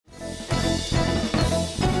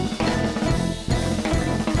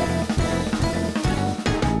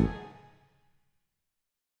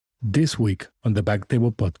this week on the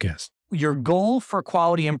BackTable podcast. Your goal for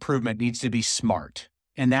quality improvement needs to be SMART,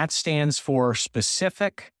 and that stands for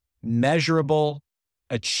specific, measurable,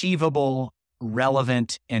 achievable,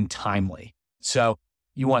 relevant, and timely. So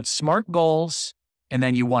you want SMART goals, and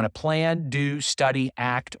then you want to plan, do, study,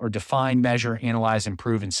 act, or define, measure, analyze,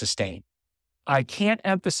 improve, and sustain. I can't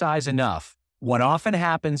emphasize enough, what often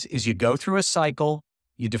happens is you go through a cycle,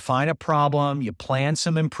 you define a problem, you plan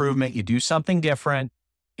some improvement, you do something different,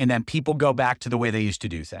 and then people go back to the way they used to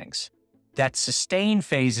do things. That sustain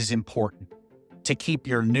phase is important to keep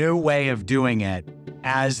your new way of doing it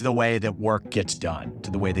as the way that work gets done,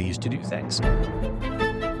 to the way they used to do things.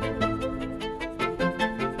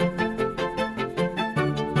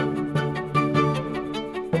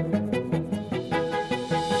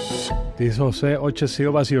 This is Jose Oche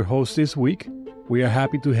Silva as your host this week. We are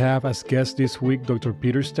happy to have as guest this week Dr.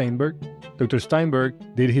 Peter Steinberg. Dr. Steinberg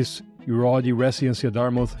did his urology residency at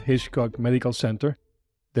Dartmouth Hitchcock Medical Center,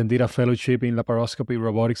 then did a fellowship in laparoscopy,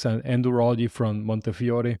 robotics, and endurology from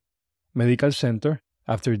Montefiore Medical Center.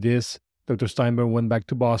 After this, Dr. Steinberg went back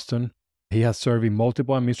to Boston. He has served in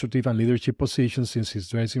multiple administrative and leadership positions since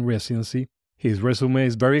his nursing residency. His resume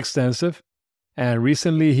is very extensive, and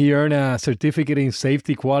recently he earned a certificate in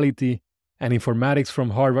safety, quality, and informatics from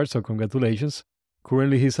Harvard, so congratulations.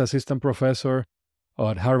 Currently, he's assistant professor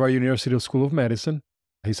at Harvard University School of Medicine.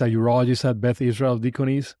 He's a urologist at Beth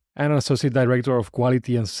Deaconess and an associate director of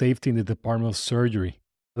quality and safety in the Department of Surgery.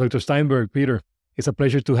 Dr. Steinberg, Peter, it's a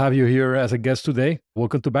pleasure to have you here as a guest today.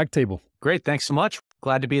 Welcome to BackTable. Great, thanks so much.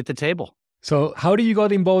 Glad to be at the table. So how do you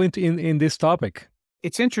got involved in this topic?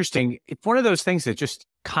 It's interesting. It's one of those things that just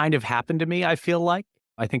kind of happened to me, I feel like.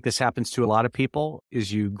 I think this happens to a lot of people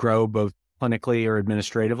as you grow both clinically or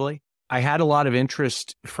administratively. I had a lot of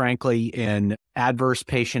interest, frankly, in adverse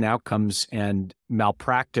patient outcomes and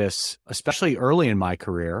malpractice, especially early in my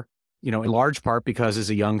career, in large part because as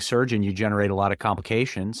a young surgeon, you generate a lot of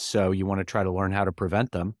complications. So you want to try to learn how to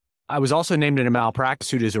prevent them. I was also named in a malpractice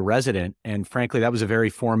suit as a resident. And frankly, that was a very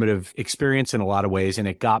formative experience in a lot of ways. And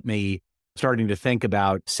it got me starting to think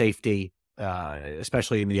about safety,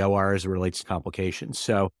 especially in the OR as it relates to complications.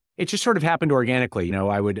 So it just sort of happened organically.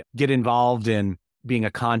 I would get involved in being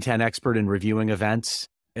a content expert in reviewing events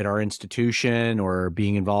at our institution or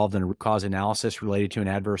being involved in a root cause analysis related to an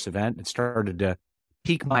adverse event. It started to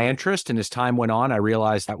pique my interest. And as time went on, I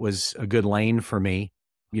realized that was a good lane for me,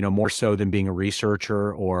 more so than being a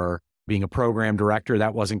researcher or being a program director.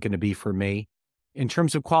 That wasn't going to be for me. In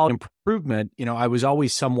terms of quality improvement, I was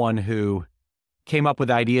always someone who came up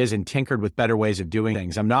with ideas and tinkered with better ways of doing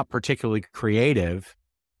things. I'm not particularly creative.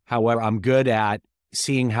 However, I'm good at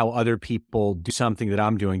seeing how other people do something that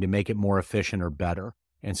I'm doing to make it more efficient or better.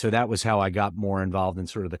 And so that was how I got more involved in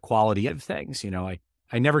sort of the quality of things.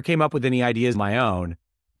 I never came up with any ideas of my own,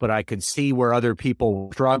 but I could see where other people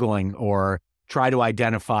were struggling or try to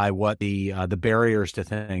identify what the barriers to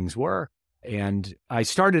things were. And I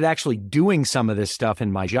started actually doing some of this stuff in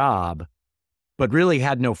my job, but really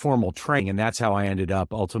had no formal training. And that's how I ended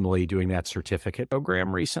up ultimately doing that certificate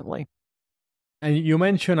program recently. And you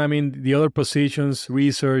mentioned, the other positions,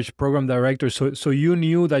 research, program director. So you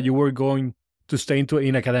knew that you were going to stay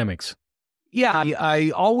in academics. Yeah, I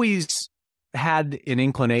always had an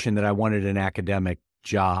inclination that I wanted an academic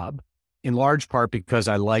job, in large part because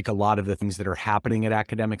I like a lot of the things that are happening at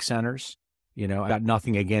academic centers. I got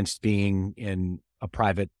nothing against being in a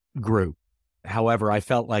private group. However, I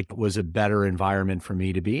felt like it was a better environment for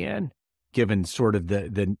me to be in, given sort of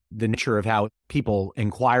the nature of how people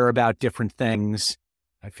inquire about different things.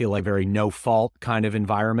 I feel like a very no-fault kind of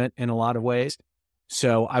environment in a lot of ways.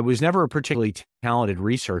 So I was never a particularly talented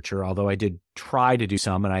researcher, although I did try to do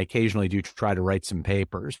some, and I occasionally do try to write some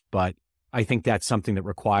papers. But I think that's something that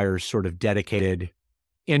requires sort of dedicated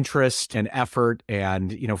interest and effort.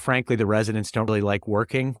 And, frankly, the residents don't really like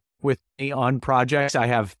working with me on projects. I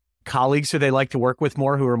have colleagues who they like to work with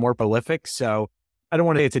more, who are more prolific. So I don't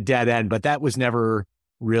want to say it's a dead end, but that was never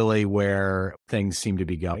really where things seem to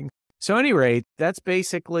be going. So at any rate, that's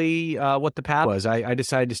basically what the path was. I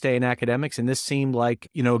decided to stay in academics, and this seemed like,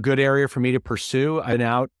 a good area for me to pursue. I've been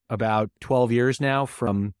out about 12 years now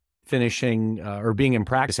from finishing or being in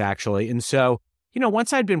practice, actually. And so,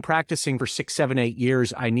 once I'd been practicing for 6, 7, 8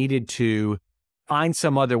 years, I needed to find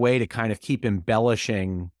some other way to kind of keep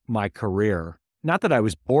embellishing my career. Not that I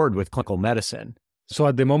was bored with clinical medicine. So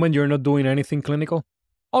at the moment, you're not doing anything clinical?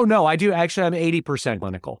 Oh, no, I do. Actually, I'm 80%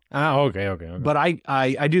 clinical. Okay. But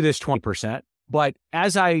I do this 20%. But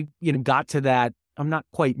as I got to that, I'm not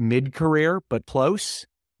quite mid-career, but close,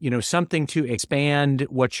 something to expand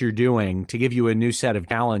what you're doing, to give you a new set of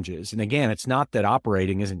challenges. And again, it's not that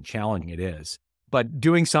operating isn't challenging, it is. but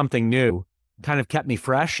doing something new kind of kept me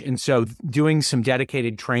fresh. And so doing some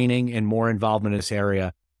dedicated training and more involvement in this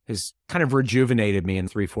area has kind of rejuvenated me in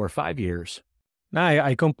 3, 4, 5 years. No,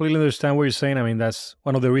 I completely understand what you're saying. I mean, that's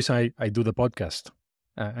one of the reasons I do the podcast.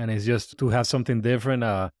 And it's just to have something different.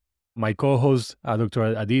 My co-host, Dr.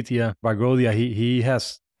 Aditya Bagrodia, he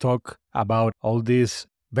has talked about all these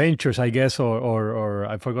ventures, I guess, or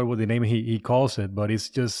I forgot what the name he calls it, but it's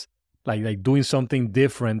just like doing something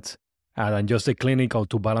different than just a clinical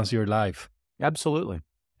to balance your life. Absolutely.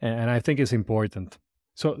 And I think it's important.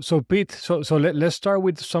 So Pete, let's start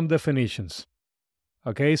with some definitions.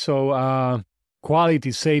 Okay, so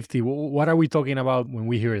quality, safety, what are we talking about when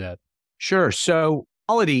we hear that? Sure. So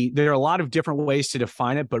quality, there are a lot of different ways to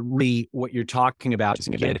define it, but really what you're talking about is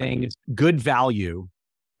getting good value,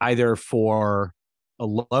 either for a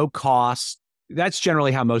low cost. That's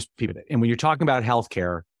generally how most people, and when you're talking about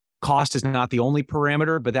healthcare, cost is not the only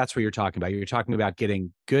parameter, but that's what you're talking about. You're talking about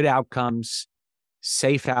getting good outcomes,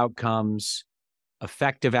 safe outcomes,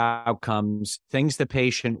 effective outcomes, things the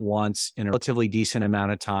patient wants in a relatively decent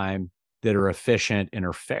amount of time that are efficient and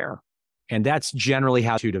are fair. And that's generally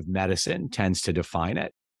how Institute of Medicine tends to define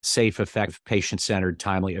it. Safe, effective, patient-centered,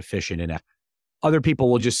 timely, efficient, and other people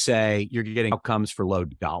will just say you're getting outcomes for low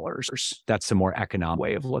dollars. That's the more economic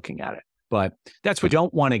way of looking at it. But that's what you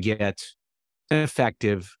don't want to get: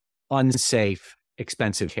 ineffective, unsafe,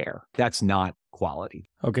 expensive care. That's not quality.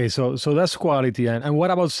 Okay, so that's quality. And what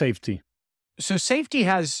about safety? So safety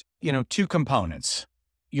has, two components.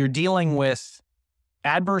 You're dealing with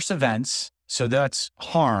adverse events. So that's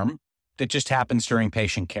harm that just happens during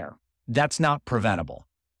patient care. That's not preventable.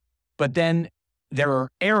 But then there are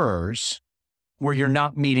errors where you're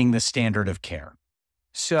not meeting the standard of care.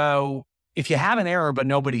 So if you have an error, but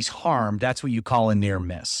nobody's harmed, that's what you call a near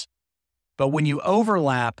miss. But when you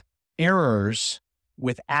overlap errors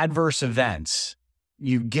with adverse events,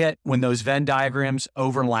 you get, when those Venn diagrams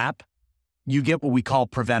overlap, you get what we call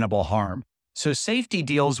preventable harm. So safety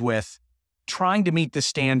deals with trying to meet the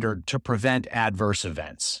standard to prevent adverse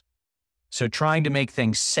events. So trying to make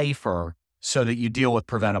things safer so that you deal with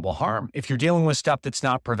preventable harm. If you're dealing with stuff that's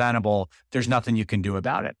not preventable, there's nothing you can do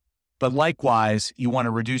about it. But likewise, you want to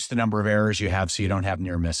reduce the number of errors you have so you don't have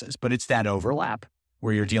near misses. But it's that overlap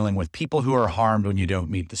where you're dealing with people who are harmed when you don't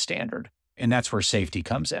meet the standard. And that's where safety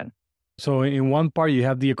comes in. So in one part, you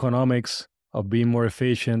have the economics of being more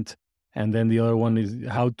efficient. And then the other one is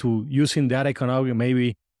how to, using that economic,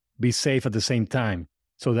 maybe be safe at the same time.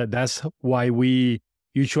 So that's why we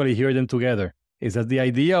usually hear them together. Is that the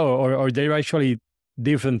idea, or they're actually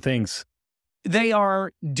different things? They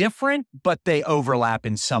are different, but they overlap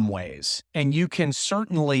in some ways. And you can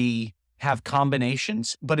certainly have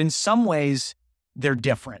combinations, but in some ways they're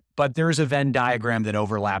different. But there's a Venn diagram that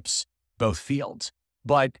overlaps both fields.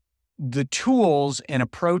 But the tools and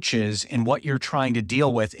approaches and what you're trying to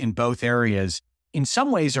deal with in both areas in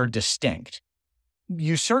some ways are distinct.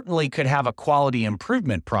 You certainly could have a quality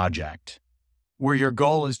improvement project where your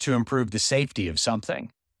goal is to improve the safety of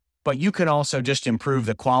something, but you can also just improve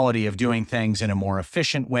the quality of doing things in a more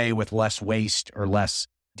efficient way with less waste or less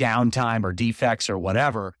downtime or defects or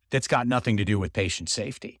whatever that's got nothing to do with patient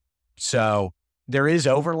safety. So there is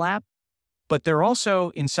overlap, but they're also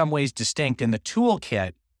in some ways distinct, and the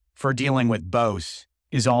toolkit for dealing with both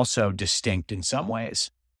is also distinct in some ways.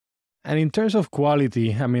 And in terms of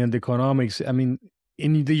quality, I mean, the economics, I mean,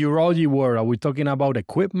 in the urology world, are we talking about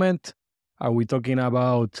equipment? Are we talking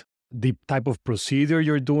about the type of procedure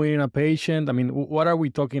you're doing in a patient? I mean, what are we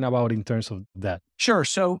talking about in terms of that? Sure.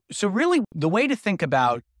 So really the way to think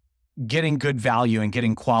about getting good value and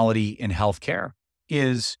getting quality in healthcare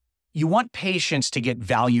is you want patients to get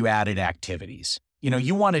value-added activities.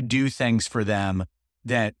 You want to do things for them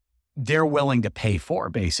that they're willing to pay for,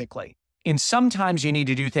 basically. And sometimes you need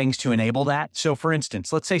to do things to enable that. So for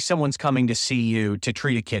instance, let's say someone's coming to see you to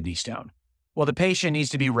treat a kidney stone. Well, the patient needs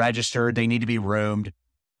to be registered. They need to be roomed.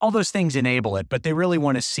 All those things enable it, but they really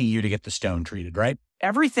want to see you to get the stone treated, right?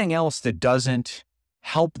 Everything else that doesn't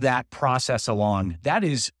help that process along, that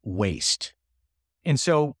is waste. And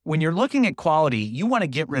so when you're looking at quality, you want to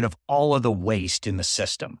get rid of all of the waste in the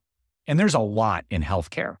system. And there's a lot in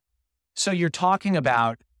healthcare. So you're talking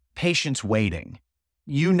about patients waiting,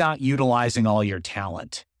 you not utilizing all your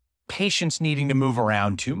talent, patients needing to move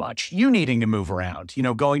around too much, you needing to move around,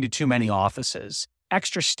 going to too many offices,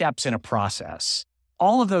 extra steps in a process.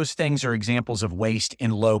 All of those things are examples of waste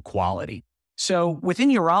in low quality. So within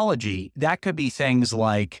urology, that could be things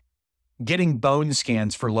like getting bone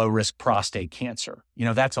scans for low-risk prostate cancer.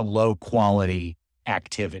 That's a low-quality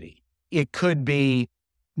activity. It could be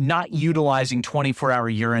not utilizing 24-hour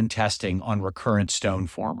urine testing on recurrent stone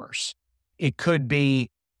formers. It could be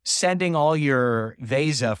sending all your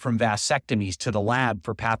vasa from vasectomies to the lab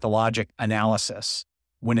for pathologic analysis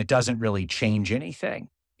when it doesn't really change anything.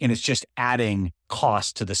 And it's just adding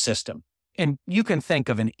cost to the system. And you can think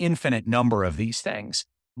of an infinite number of these things,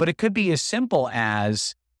 but it could be as simple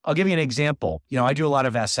as, I'll give you an example. I do a lot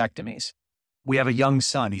of vasectomies. We have a young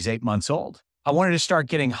son. He's 8 months old. I wanted to start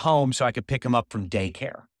getting home so I could pick him up from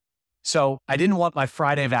daycare. So I didn't want my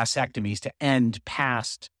Friday vasectomies to end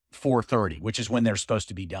past 4:30, which is when they're supposed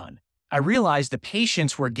to be done. I realized the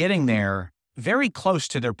patients were getting there very close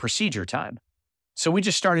to their procedure time. So we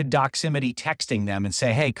just started doximity texting them and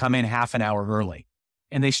say, hey, come in half an hour early.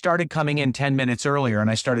 And they started coming in 10 minutes earlier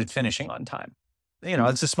and I started finishing on time.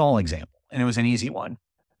 It's a small example and it was an easy one.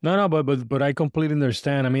 No, but I completely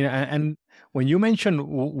understand. I mean, and when you mention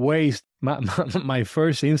waste, my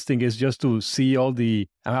first instinct is just to see all the,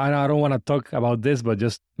 I don't want to talk about this, but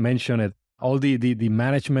just mention it, all the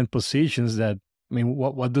management positions that,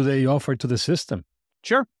 what do they offer to the system?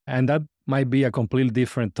 Sure. And that might be a completely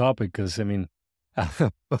different topic because,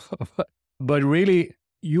 but really,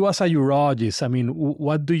 you as a urologist,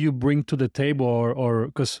 what do you bring to the table? Or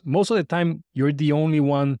because most of the time you're the only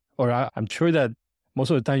one, or I'm sure that most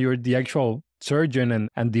of the time you're the actual surgeon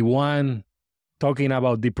and the one talking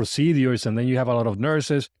about the procedures, and then you have a lot of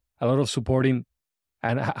nurses, a lot of supporting.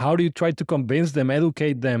 And how do you try to convince them,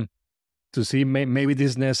 educate them to see maybe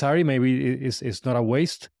this is necessary, maybe it's not a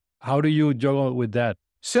waste? How do you juggle with that?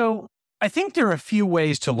 So I think there are a few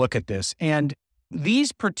ways to look at this. And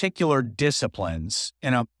these particular disciplines,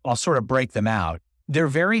 and I'll sort of break them out, they're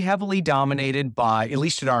very heavily dominated by, at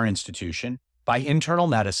least at our institution, by internal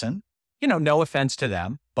medicine. No offense to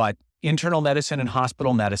them, but internal medicine and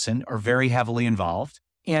hospital medicine are very heavily involved.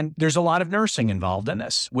 And there's a lot of nursing involved in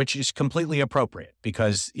this, which is completely appropriate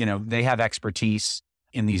because, they have expertise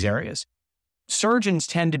in these areas. Surgeons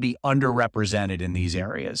tend to be underrepresented in these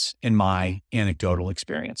areas, in my anecdotal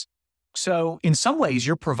experience. So in some ways,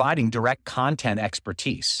 you're providing direct content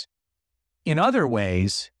expertise. In other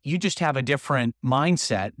ways, you just have a different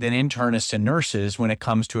mindset than internists and nurses when it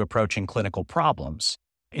comes to approaching clinical problems.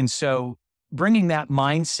 And so bringing that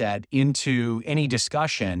mindset into any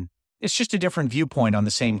discussion, it's just a different viewpoint on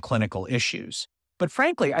the same clinical issues. But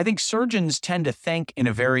frankly, I think surgeons tend to think in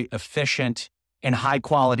a very efficient and high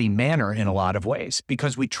quality manner in a lot of ways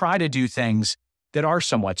because we try to do things that are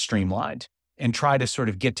somewhat streamlined and try to sort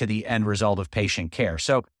of get to the end result of patient care.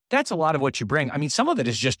 So that's a lot of what you bring. Some of it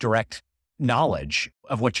is just direct knowledge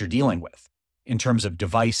of what you're dealing with in terms of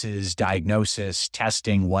devices, diagnosis,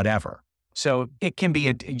 testing, whatever. So it can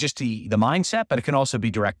be just the mindset, but it can also be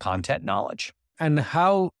direct content knowledge. And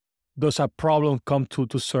how does a problem come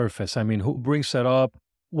to surface? Who brings it up?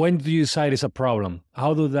 When do you decide it's a problem?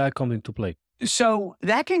 How does that come into play? So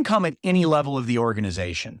that can come at any level of the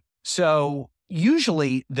organization. So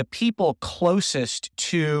usually the people closest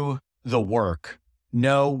to the work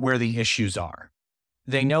know where the issues are.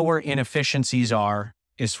 They know where inefficiencies are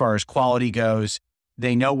as far as quality goes.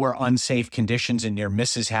 They know where unsafe conditions and near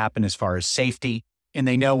misses happen as far as safety, and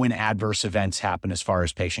they know when adverse events happen as far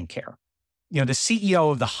as patient care. The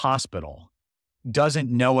CEO of the hospital doesn't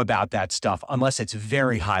know about that stuff unless it's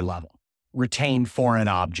very high level. Retained foreign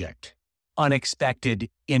object, unexpected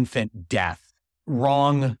infant death,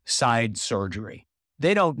 wrong side surgery.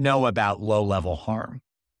 They don't know about low-level harm.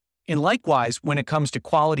 And likewise, when it comes to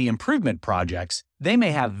quality improvement projects, they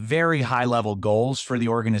may have very high-level goals for the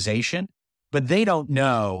organization, but they don't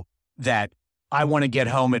know that I want to get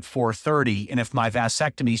home at 4:30, and if my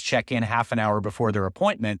vasectomies check in half an hour before their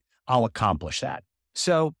appointment, I'll accomplish that.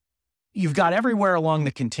 So you've got everywhere along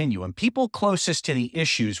the continuum. People closest to the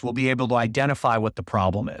issues will be able to identify what the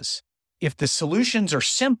problem is. If the solutions are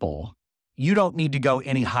simple, you don't need to go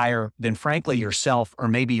any higher than, frankly, yourself or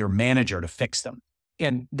maybe your manager to fix them.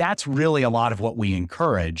 And that's really a lot of what we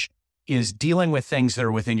encourage is dealing with things that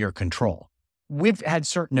are within your control. We've had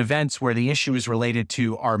certain events where the issue is related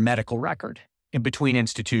to our medical record in between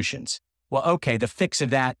institutions. Well, okay, the fix of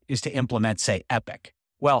that is to implement, say, Epic.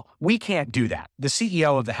 Well, we can't do that. The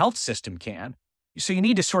CEO of the health system can. So you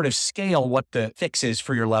need to sort of scale what the fix is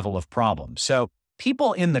for your level of problem. So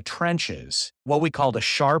people in the trenches, what we call the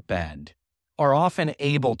sharp end, are often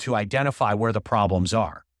able to identify where the problems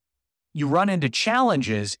are. You run into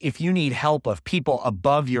challenges if you need help of people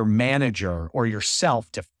above your manager or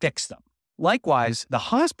yourself to fix them. Likewise, the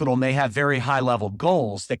hospital may have very high-level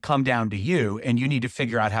goals that come down to you, and you need to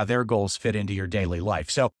figure out how their goals fit into your daily life.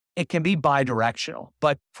 So it can be bidirectional.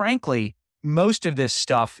 But frankly, most of this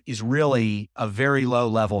stuff is really a very low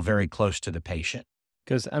level, very close to the patient.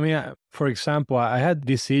 Because, for example, I had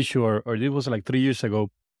this issue, or it was like 3 years ago.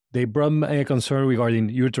 They brought me a concern regarding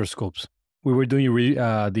ureteroscopes. we were doing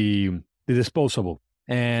the disposable,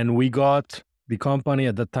 and we got the company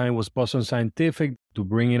at that time was Boston Scientific to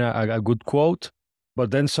bring in a good quote,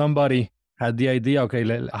 but then somebody had the idea,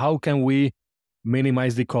 okay, how can we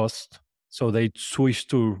minimize the cost? So they switched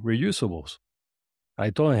to reusables. I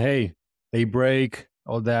told them, hey, they break,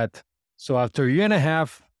 all that. So after a year and a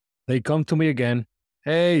half, they come to me again.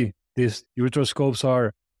 Hey, these ureteroscopes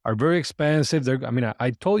are very expensive.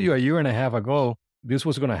 I told you a year and a half ago this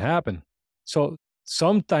was going to happen. So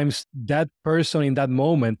sometimes that person in that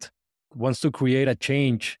moment wants to create a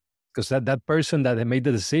change because that person that made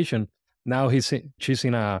the decision, now she's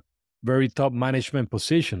in a very top management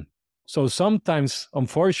position. So sometimes,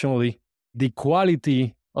 unfortunately, the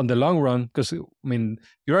quality on the long run, because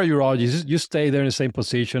you're a urologist, you stay there in the same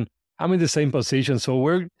position. I'm in the same position. So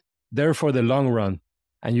we're there for the long run.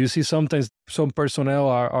 And you see sometimes some personnel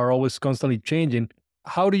are always constantly changing.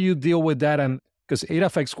 How do you deal with that? And because it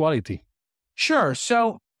affects quality. Sure.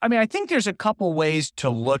 So, I think there's a couple ways to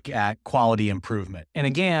look at quality improvement. And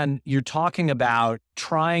again, you're talking about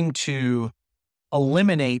trying to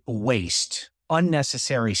eliminate waste,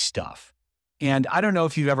 unnecessary stuff. And I don't know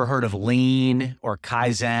if you've ever heard of Lean or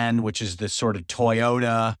Kaizen, which is the sort of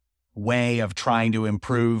Toyota way of trying to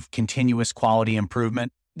improve continuous quality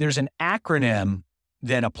improvement. There's an acronym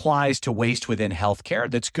that applies to waste within healthcare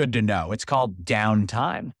that's good to know. It's called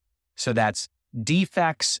downtime. So that's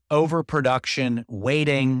defects, overproduction,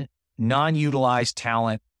 waiting, non-utilized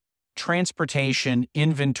talent, transportation,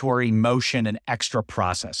 inventory, motion, and extra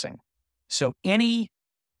processing. So any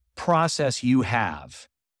process you have,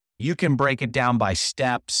 you can break it down by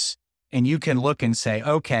steps and you can look and say,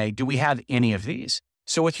 okay, do we have any of these?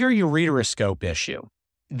 So with your ureteroscope issue,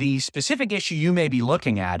 the specific issue you may be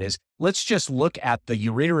looking at is, let's just look at the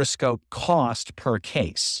ureteroscope cost per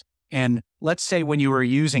case. And let's say when you were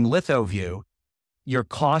using LithoView, your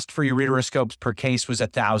cost for ureteroscopes per case was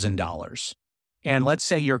 $1,000. And let's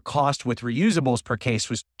say your cost with reusables per case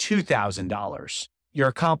was $2,000. You're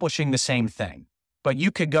accomplishing the same thing. But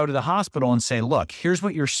you could go to the hospital and say, look, here's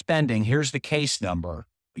what you're spending. Here's the case number.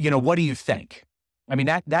 What do you think?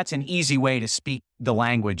 That's an easy way to speak the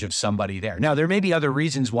language of somebody there. Now, there may be other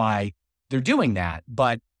reasons why they're doing that,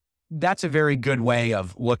 but that's a very good way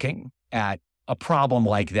of looking at a problem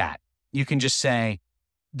like that. You can just say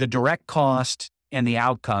the direct cost and the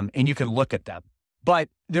outcome, and you can look at them. But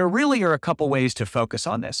there really are a couple ways to focus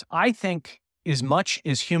on this. I think as much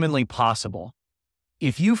as humanly possible,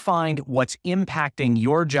 if you find what's impacting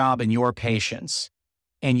your job and your patients,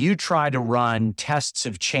 and you try to run tests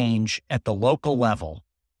of change at the local level,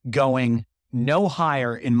 going no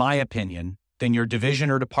higher, in my opinion, than your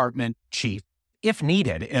division or department chief, if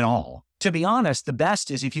needed at all. To be honest, the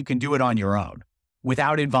best is if you can do it on your own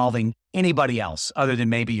without involving anybody else other than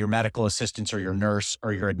maybe your medical assistants or your nurse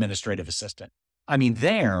or your administrative assistant.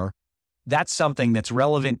 That's something that's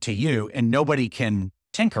relevant to you and nobody can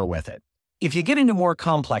tinker with it. If you get into more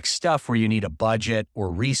complex stuff where you need a budget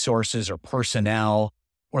or resources or personnel,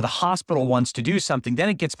 or the hospital wants to do something, then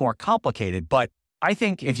it gets more complicated. But I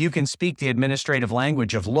think if you can speak the administrative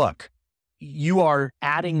language of, look, you are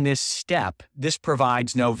adding this step, this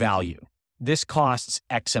provides no value. This costs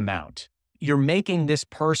X amount. You're making this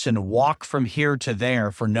person walk from here to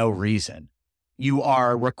there for no reason. You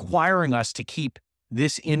are requiring us to keep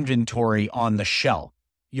this inventory on the shelf.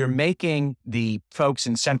 You're making the folks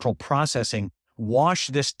in central processing wash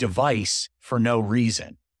this device for no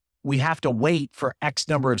reason. We have to wait for X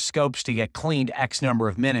number of scopes to get cleaned X number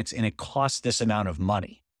of minutes, and it costs this amount of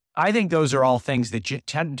money. I think those are all things that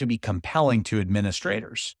tend to be compelling to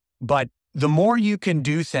administrators. But the more you can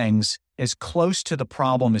do things as close to the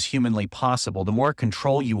problem as humanly possible, the more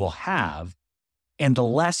control you will have, and the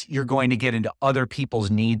less you're going to get into other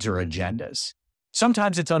people's needs or agendas.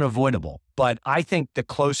 Sometimes it's unavoidable, but I think the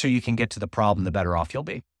closer you can get to the problem, the better off you'll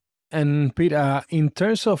be. And Pete, in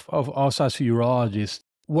terms of us as urologists,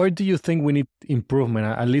 where do you think we need improvement?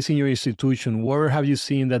 At least in your institution, where have you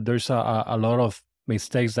seen that there's a lot of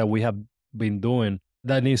mistakes that we have been doing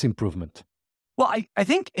that needs improvement? Well, I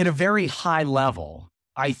think at a very high level,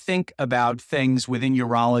 I think about things within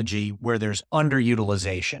urology where there's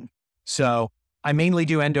underutilization. So I mainly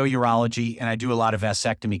do endourology and I do a lot of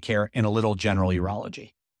vasectomy care and a little general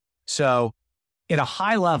urology. So at a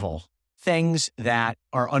high level, things that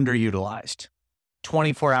are underutilized,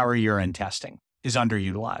 24-hour urine testing is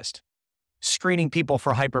underutilized. Screening people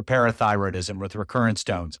for hyperparathyroidism with recurrent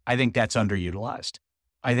stones, I think that's underutilized.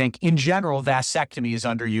 I think in general, vasectomy is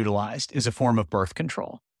underutilized as a form of birth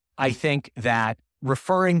control. I think that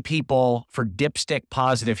referring people for dipstick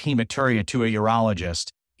positive hematuria to a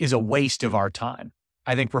urologist is a waste of our time.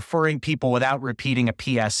 I think referring people without repeating a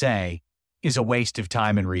PSA is a waste of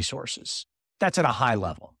time and resources. That's at a high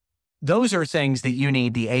level. Those are things that you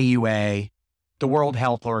need the AUA, the World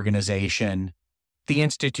Health Organization, the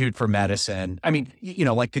Institute for Medicine. I mean,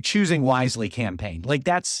 like the Choosing Wisely campaign, like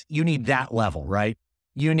you need that level, right?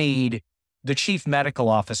 You need the chief medical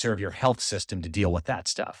officer of your health system to deal with that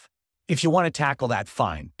stuff. If you want to tackle that,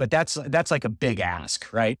 fine. But that's like a big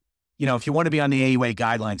ask, right? If you want to be on the AUA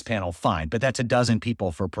guidelines panel, fine. But that's a dozen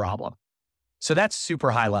people for problem. So that's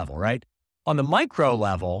super high level, right? On the micro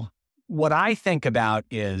level, what I think about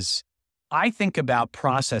is I think about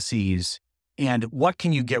processes and what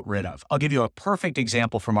can you get rid of? I'll give you a perfect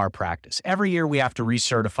example from our practice. Every year we have to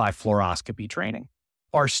recertify fluoroscopy training.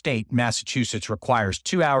 Our state, Massachusetts, requires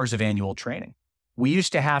 2 hours of annual training. We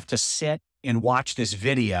used to have to sit and watch this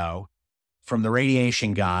video from the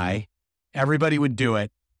radiation guy. Everybody would do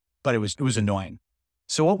it, but it was annoying.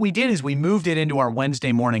 So what we did is we moved it into our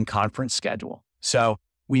Wednesday morning conference schedule. So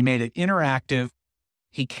we made it interactive.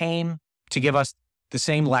 He came to give us the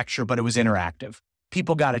same lecture, but it was interactive.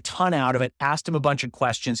 People got a ton out of it, asked him a bunch of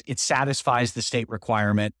questions. It satisfies the state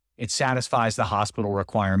requirement. It satisfies the hospital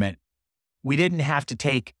requirement. We didn't have to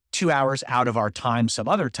take 2 hours out of our time some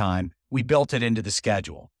other time. We built it into the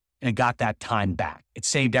schedule and got that time back. It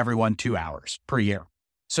saved everyone 2 hours per year.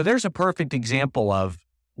 So there's a perfect example of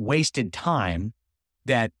wasted time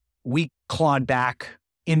that we clawed back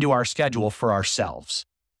into our schedule for ourselves.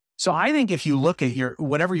 So I think if you look at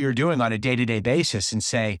whatever you're doing on a day-to-day basis and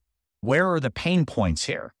say, where are the pain points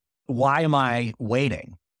here? Why am I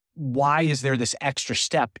waiting? Why is there this extra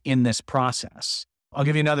step in this process? I'll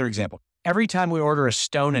give you another example. Every time we order a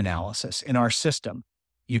stone analysis in our system,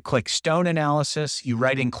 you click stone analysis, you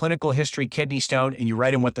write in clinical history kidney stone, and you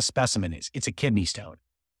write in what the specimen is. It's a kidney stone.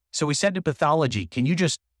 So we said to pathology, can you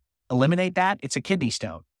just eliminate that? It's a kidney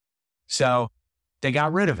stone. So they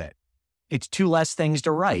got rid of it. It's 2 less things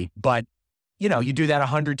to write, but you do that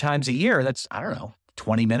 100 times a year. That's,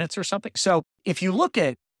 20 minutes or something. So if you look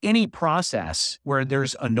at any process where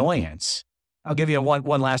there's annoyance, I'll give you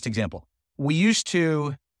one last example. We used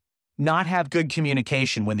to not have good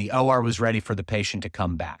communication when the OR was ready for the patient to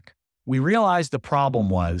come back. We realized the problem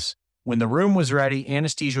was when the room was ready,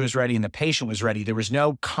 anesthesia was ready, and the patient was ready, there was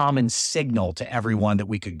no common signal to everyone that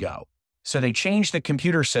we could go. So they changed the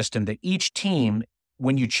computer system that each team,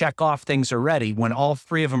 when you check off things are ready, when all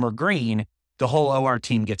 3 of them are green, the whole OR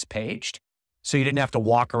team gets paged. So you didn't have to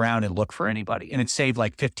walk around and look for anybody. And it saved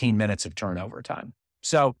like 15 minutes of turnover time.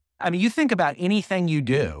 So, you think about anything you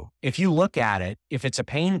do, if you look at it, if it's a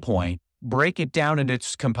pain point, break it down into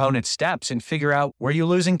its component steps and figure out where you're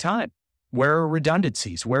losing time. Where are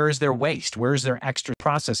redundancies? Where is there waste? Where is there extra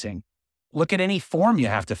processing? Look at any form you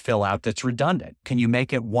have to fill out that's redundant. Can you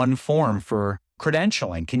make it one form for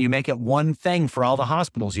credentialing? Can you make it one thing for all the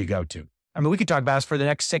hospitals you go to? We could talk about this for the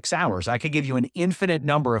next 6 hours. I could give you an infinite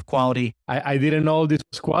number of quality. I didn't know this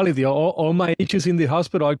was quality. All my issues in the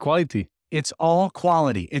hospital are quality. It's all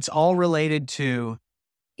quality. It's all related to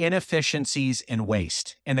inefficiencies and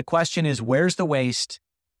waste. And the question is, where's the waste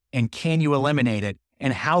and can you eliminate it?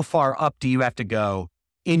 And how far up do you have to go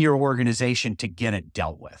in your organization to get it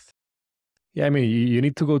dealt with? Yeah, you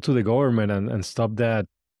need to go to the government and stop that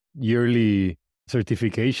yearly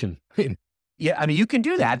certification. Yeah, you can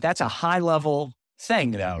do that. That's a high level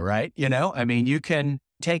thing though, right? You can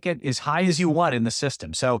take it as high as you want in the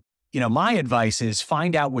system. So, my advice is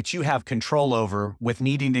find out what you have control over with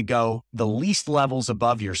needing to go the least levels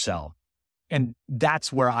above yourself. And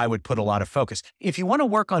that's where I would put a lot of focus. If you want to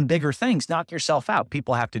work on bigger things, knock yourself out.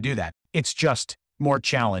 People have to do that. It's just more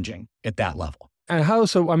challenging at that level. And how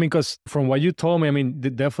so? Because from what you told me,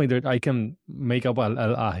 definitely that I can make up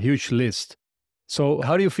a huge list. So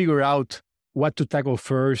how do you figure out what to tackle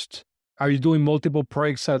first? Are you doing multiple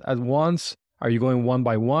projects at once? Are you going one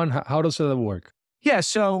by one? How does that work? Yeah,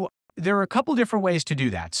 so there are a couple different ways to do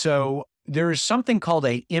that. So there's something called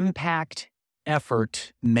a impact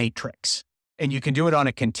effort matrix, and you can do it on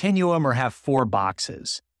a continuum or have 4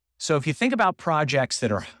 boxes. So if you think about projects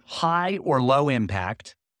that are high or low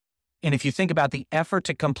impact, and if you think about the effort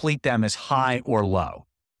to complete them as high or low,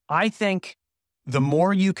 I think the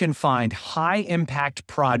more you can find high impact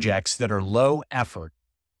projects that are low effort,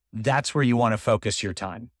 that's where you want to focus your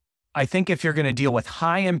time. I think if you're going to deal with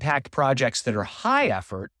high impact projects that are high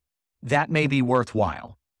effort, that may be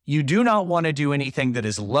worthwhile. You do not want to do anything that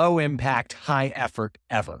is low impact, high effort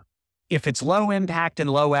ever. If it's low impact and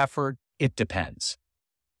low effort, it depends.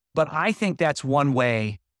 But I think that's one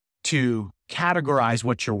way to categorize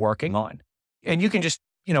what you're working on. And you can just,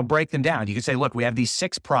 break them down. You can say, look, we have these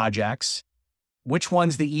 6 projects. Which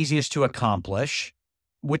one's the easiest to accomplish?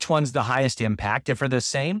 Which one's the highest impact? If they're the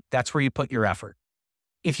same, that's where you put your effort.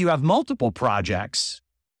 If you have multiple projects,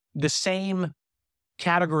 the same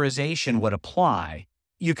categorization would apply.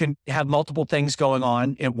 You can have multiple things going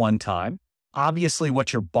on at one time. Obviously,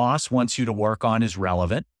 what your boss wants you to work on is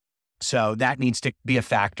relevant. So that needs to be a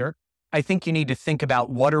factor. I think you need to think about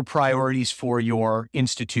what are priorities for your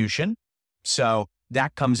institution. So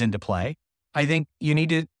that comes into play. I think you need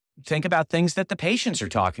to think about things that the patients are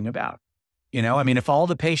talking about. If all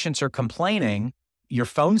the patients are complaining, your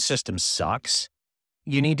phone system sucks,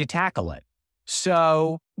 you need to tackle it.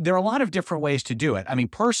 So there are a lot of different ways to do it.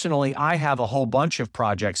 Personally, I have a whole bunch of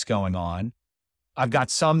projects going on. I've got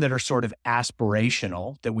some that are sort of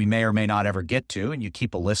aspirational that we may or may not ever get to, and you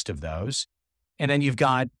keep a list of those. And then you've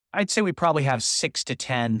got, I'd say we probably have 6 to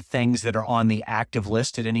 10 things that are on the active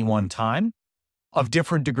list at any one time of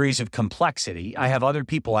different degrees of complexity. I have other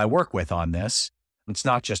people I work with on this. It's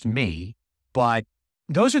not just me, but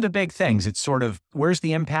those are the big things. It's sort of, where's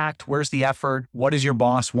the impact? Where's the effort? What does your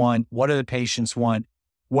boss want? What do the patients want?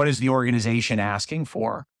 What is the organization asking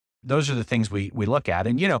for? Those are the things we look at.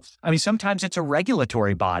 And, sometimes it's a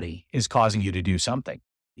regulatory body is causing you to do something.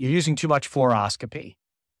 You're using too much fluoroscopy.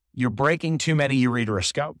 You're breaking too many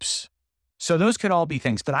ureteroscopes. So those could all be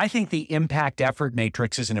things. But I think the impact effort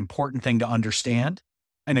matrix is an important thing to understand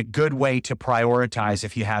and a good way to prioritize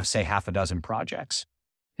if you have, say, half a dozen projects.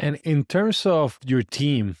 And in terms of your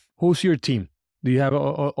team, who's your team? Do you have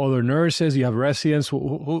other nurses? Do you have residents?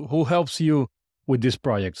 Who helps you with these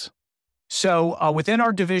projects? So within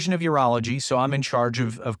our Division of Urology, so I'm in charge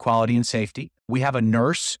of quality and safety. We have a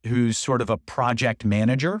nurse who's sort of a project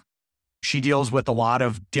manager. She deals with a lot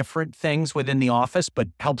of different things within the office, but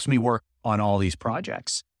helps me work on all these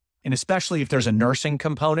projects. And especially if there's a nursing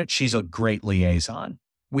component, she's a great liaison.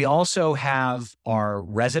 We also have our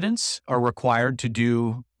residents are required to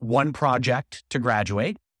do one project to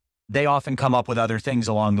graduate. They often come up with other things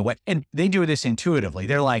along the way, and they do this intuitively.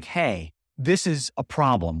 They're like, hey, this is a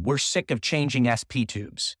problem. We're sick of changing SP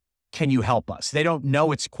tubes. Can you help us? They don't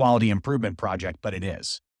know it's a quality improvement project, but it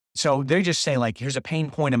is. So they just say like, here's a pain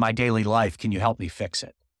point in my daily life. Can you help me fix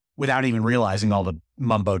it? Without even realizing all the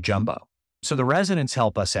mumbo jumbo. So the residents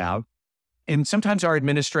help us out. And sometimes our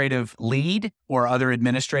administrative lead or other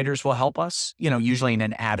administrators will help us, usually in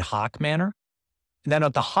an ad hoc manner. And then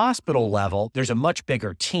at the hospital level, there's a much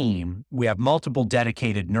bigger team. We have multiple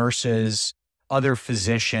dedicated nurses, other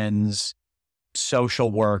physicians,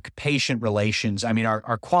 social work, patient relations.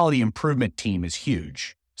 Our quality improvement team is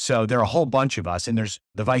huge. So there are a whole bunch of us, and there's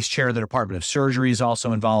the vice chair of the Department of Surgery is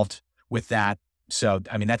also involved with that. So,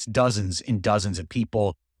 that's dozens and dozens of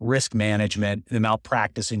people, risk management, the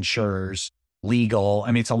malpractice insurers, legal.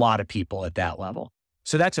 It's a lot of people at that level.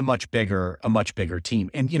 So that's a much bigger team.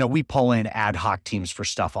 And, we pull in ad hoc teams for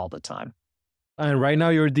stuff all the time. And right now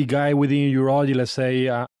you're the guy within urology. Let's say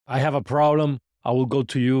I have a problem. I will go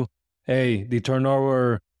to you. Hey, the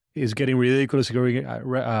turnover is getting ridiculous, getting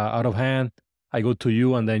out of hand. I go to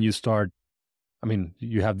you and then you start.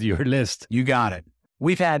 You have your list. You got it.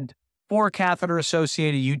 We've had 4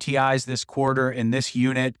 catheter-associated UTIs this quarter in this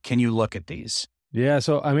unit. Can you look at these? Yeah.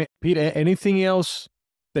 So, Pete, anything else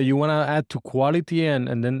that you want to add to quality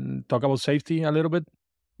and then talk about safety a little bit?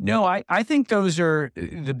 No, I think those are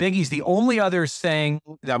the biggies. The only other thing,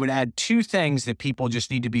 I would add 2 things that people just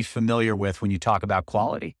need to be familiar with when you talk about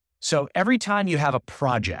quality. So every time you have a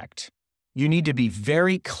project, you need to be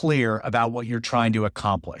very clear about what you're trying to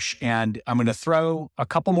accomplish. And I'm going to throw a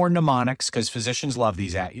couple more mnemonics because physicians love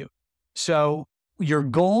these at you. So your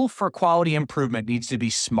goal for quality improvement needs to be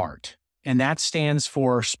SMART. And that stands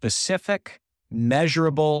for specific,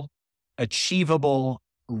 measurable, achievable,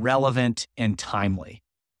 relevant, and timely.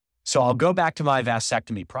 So I'll go back to my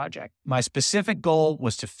vasectomy project. My specific goal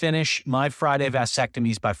was to finish my Friday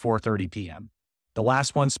vasectomies by 4:30 p.m. The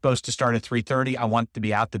last one's supposed to start at 3:30. I want to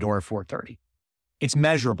be out the door at 4:30. It's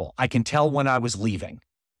measurable. I can tell when I was leaving.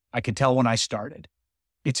 I can tell when I started.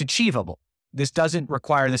 It's achievable. This doesn't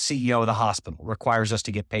require the CEO of the hospital. It requires us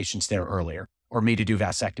to get patients there earlier or me to do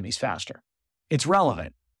vasectomies faster. It's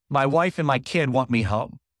relevant. My wife and my kid want me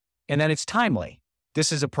home. And then it's timely.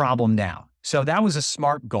 This is a problem now. So that was a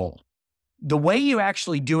SMART goal. The way you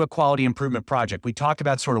actually do a quality improvement project, we talked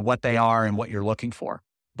about sort of what they are and what you're looking for.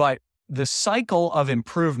 But the cycle of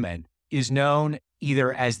improvement is known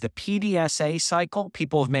either as the PDSA cycle.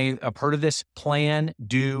 People may have heard of this: plan,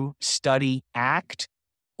 do, study, act.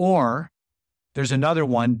 Or there's another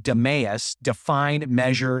one, DMAIS, define,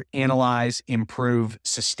 measure, analyze, improve,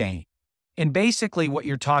 sustain. And basically what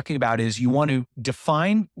you're talking about is you want to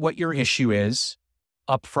define what your issue is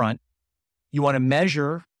up front. You want to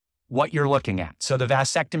measure what you're looking at. So the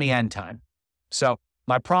vasectomy end time. So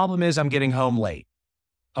my problem is I'm getting home late.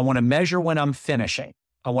 I want to measure when I'm finishing.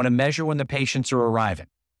 I want to measure when the patients are arriving.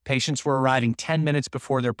 Patients were arriving 10 minutes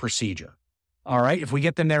before their procedure. All right, if we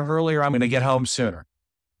get them there earlier, I'm going to get home sooner.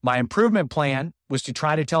 My improvement plan was to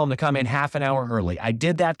try to tell them to come in half an hour early. I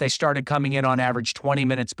did that. They started coming in on average 20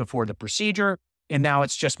 minutes before the procedure, and now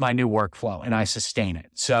it's just my new workflow, and I sustain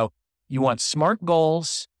it. So you want SMART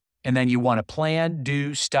goals, and then you want to plan,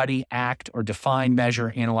 do, study, act, or define,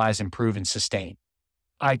 measure, analyze, improve, and sustain.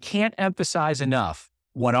 I can't emphasize enough.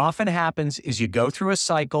 What often happens is you go through a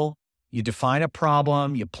cycle, you define a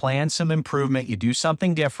problem, you plan some improvement, you do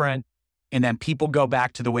something different, and then people go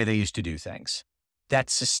back to the way they used to do things. That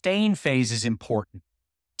sustain phase is important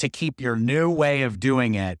to keep your new way of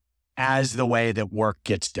doing it as the way that work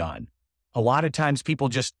gets done. A lot of times people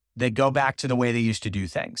they go back to the way they used to do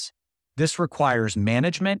things. This requires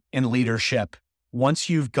management and leadership once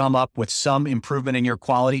you've come up with some improvement in your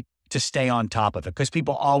quality to stay on top of it, because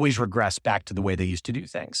people always regress back to the way they used to do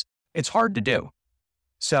things. It's hard to do.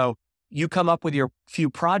 So you come up with your few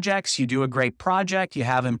projects, you do a great project, you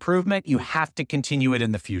have improvement, you have to continue it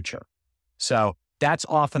in the future. So that's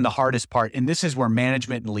often the hardest part. And this is where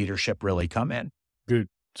management and leadership really come in. Good.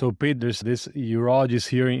 So Pete, there's this urologist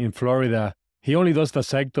here in Florida. He only does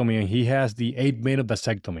vasectomy and he has the 8-minute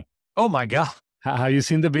vasectomy. Oh my God. Have you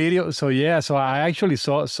seen the video? So yeah, so I actually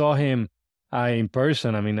saw him in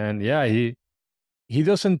person. I mean, and yeah, he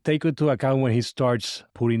doesn't take it to account when he starts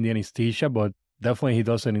putting the anesthesia, but definitely he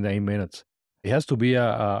does it in the 8 minutes. It has to be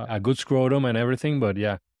a good scrotum and everything, but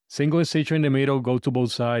yeah, single incision in the middle, go to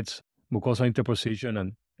both sides, mucosal interposition,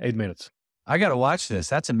 and 8 minutes. I got to watch this.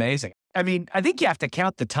 That's amazing. I mean, I think you have to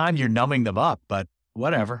count the time you're numbing them up, but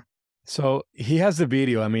whatever. So he has the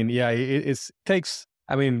video. I mean, yeah, it takes,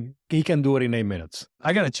 I mean, he can do it in 8 minutes.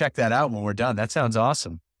 I got to check that out when we're done. That sounds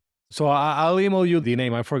awesome. So I'll email you the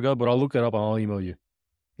name. I forgot, but I'll look it up and I'll email you.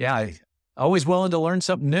 Yeah, always willing to learn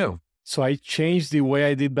something new. So I changed the way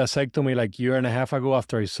I did vasectomy like a year and a half ago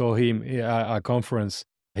after I saw him at a conference.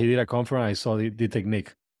 He did a conference. I saw the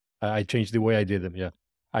technique. I changed the way I did them, yeah.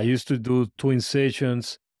 I used to do 2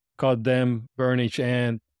 incisions, cut them, burn each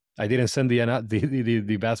end. I didn't send the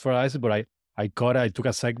vascularizer, but I cut it. I took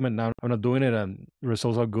a segment. Now I'm not doing it, and the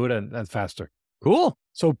results are good and faster. Cool.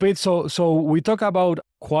 So Pete, so we talk about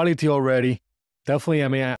quality already. Definitely, I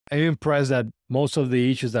mean, I'm impressed that most of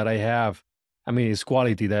the issues that I have, I mean, it's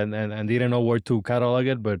quality and didn't know where to catalog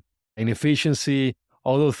it, but inefficiency,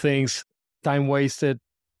 all those things, time wasted,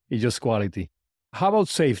 it's just quality. How about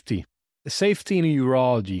safety? Safety in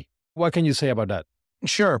urology. What can you say about that?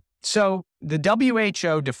 Sure. So the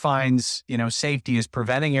WHO defines, safety as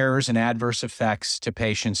preventing errors and adverse effects to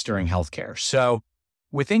patients during healthcare. So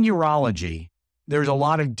within urology, there's a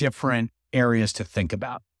lot of different areas to think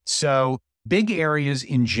about. So big areas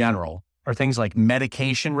in general are things like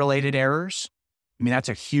medication-related errors. I mean, that's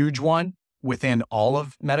a huge one within all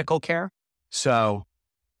of medical care. So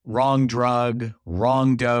wrong drug,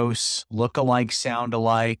 wrong dose, look-alike,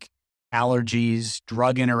 sound-alike, allergies,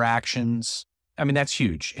 drug interactions. I mean, that's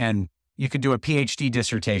huge. And you could do a PhD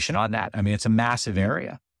dissertation on that. I mean, it's a massive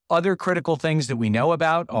area. Other critical things that we know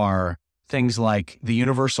about are things like the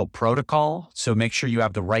universal protocol. So make sure you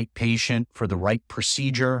have the right patient for the right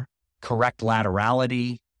procedure, correct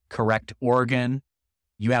laterality, correct organ.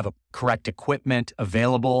 You have a correct equipment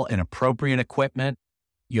available and appropriate equipment.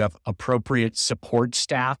 You have appropriate support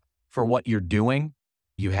staff for what you're doing.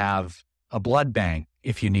 You have a blood bank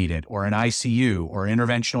if you need it, or an ICU or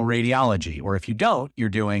interventional radiology. Or if you don't, you're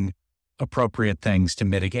doing appropriate things to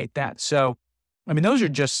mitigate that. So, I mean, those are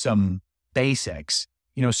just some basics.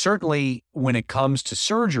 Certainly when it comes to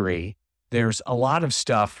surgery, there's a lot of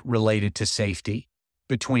stuff related to safety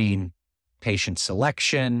between patient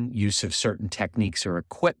selection, use of certain techniques or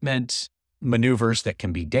equipment, maneuvers that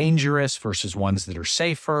can be dangerous versus ones that are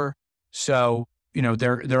safer. So,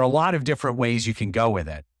 there are a lot of different ways you can go with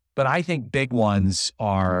it. But I think big ones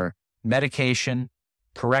are medication,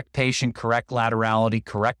 correct patient, correct laterality,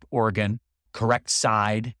 correct organ, correct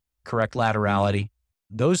side, correct laterality.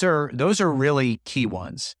 Those are really key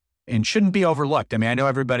ones and shouldn't be overlooked. I mean, I know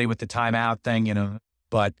everybody with the timeout thing,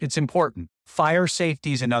 but it's important. Fire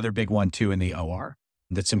safety is another big one too in the OR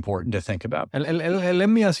that's important to think about. And let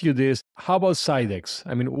me ask you this. How about Sidex?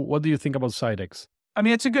 I mean, what do you think about Sidex? I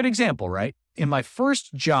mean, it's a good example, right? In my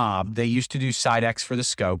first job, they used to do Sidex for the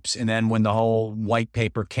scopes. And then when the whole white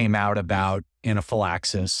paper came out about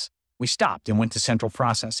anaphylaxis, we stopped and went to central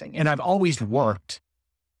processing. And I've always worked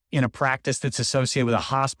in a practice that's associated with a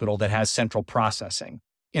hospital that has central processing.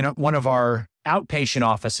 In one of our outpatient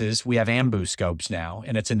offices, we have ambu scopes now,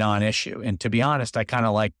 and it's a non-issue. And to be honest, I kind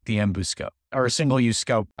of like the ambu scope or a single-use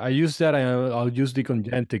scope. I use that. I'll use the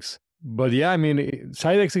Congenetics. But yeah, I mean,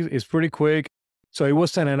 Sidex is pretty quick. So it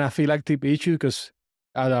was an anaphylactic issue because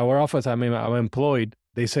at our office, I'm employed,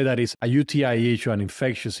 they say that it's a UTI issue, an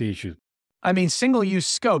infectious issue. I mean, single-use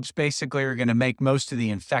scopes basically are going to make most of the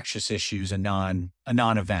infectious issues a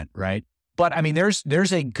non-event, right? But I mean,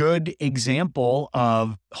 there's a good example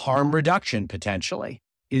of harm reduction potentially.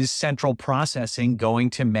 Is central processing going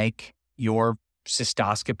to make your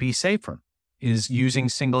cystoscopy safer? Is using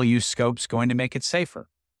single-use scopes going to make it safer?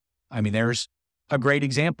 I mean, there's a great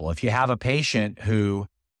example. If you have a patient who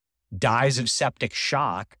dies of septic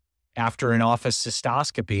shock after an office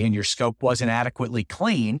cystoscopy and your scope wasn't adequately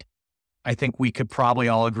cleaned, I think we could probably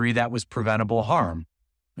all agree that was preventable harm.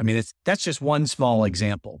 I mean, that's just one small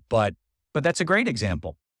example, but that's a great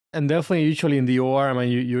example. And definitely usually in the OR, I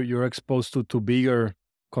mean, you're exposed to bigger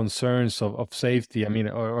concerns of safety. I mean,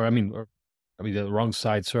 the wrong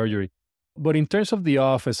side surgery. But in terms of the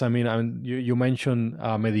office, I mean, you mentioned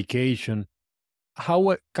medication.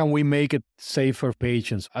 How can we make it safe for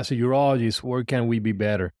patients? As a urologist, where can we be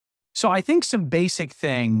better? So I think some basic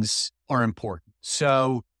things are important.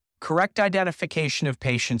 So correct identification of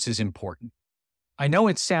patients is important. I know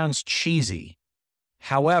it sounds cheesy.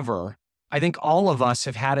 However, I think all of us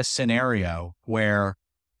have had a scenario where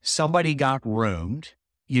somebody got roomed,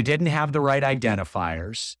 you didn't have the right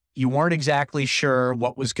identifiers, you weren't exactly sure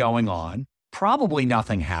what was going on, probably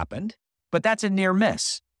nothing happened, but that's a near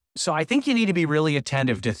miss. So I think you need to be really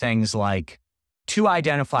attentive to things like 2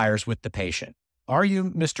 identifiers with the patient. Are you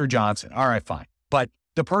Mr. Johnson? All right, fine. But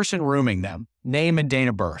the person rooming them, name and date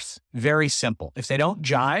of birth, very simple. If they don't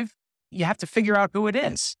jive, you have to figure out who it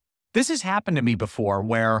is. This has happened to me before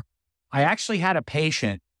where I actually had a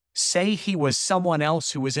patient say he was someone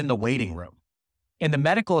else who was in the waiting room. And the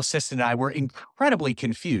medical assistant and I were incredibly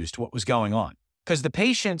confused what was going on because the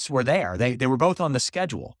patients were there. They were both on the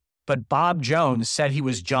schedule, but Bob Jones said he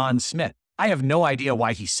was John Smith. I have no idea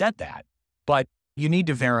why he said that, but you need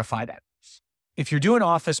to verify that. If you're doing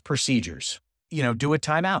office procedures, do a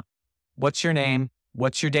timeout. What's your name?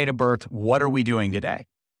 What's your date of birth? What are we doing today?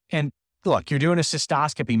 And look, you're doing a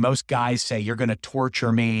cystoscopy. Most guys say, you're going to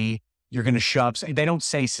torture me. You're going to shove. They don't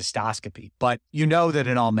say cystoscopy, but you know that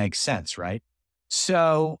it all makes sense, right?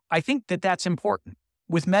 So I think that that's important.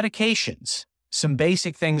 With medications, some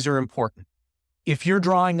basic things are important. If you're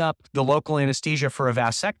drawing up the local anesthesia for a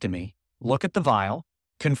vasectomy, look at the vial,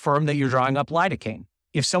 confirm that you're drawing up lidocaine.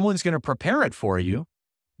 If someone's going to prepare it for you,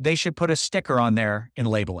 they should put a sticker on there and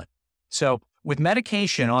label it. So with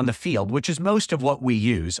medication on the field, which is most of what we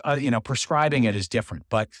use, prescribing it is different.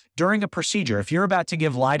 But during a procedure, if you're about to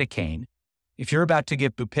give lidocaine, if you're about to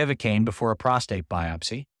give bupivacaine before a prostate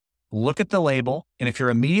biopsy, look at the label. And if you're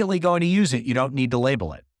immediately going to use it, you don't need to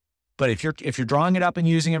label it. But if you're drawing it up and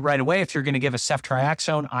using it right away, if you're going to give a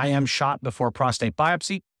ceftriaxone IM shot before prostate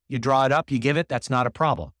biopsy, you draw it up, you give it, that's not a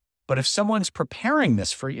problem. But if someone's preparing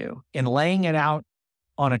this for you and laying it out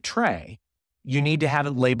on a tray, you need to have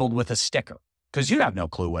it labeled with a sticker because you have no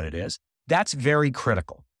clue what it is. That's very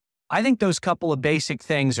critical. I think those couple of basic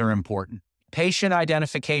things are important. Patient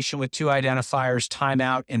identification with 2 identifiers,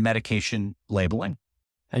 timeout, and medication labeling.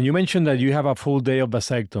 And you mentioned that you have a full day of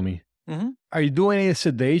vasectomy. Mm-hmm. Are you doing any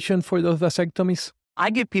sedation for those vasectomies? I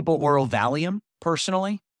give people oral Valium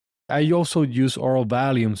personally. I also use oral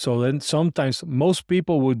Valium. So then sometimes most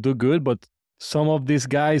people would do good, but some of these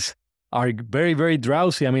guys are very, very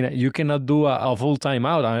drowsy. I mean, you cannot do a full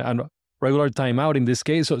timeout, a regular timeout in this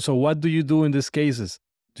case. So what do you do in these cases?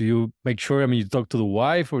 Do you make sure, you talk to the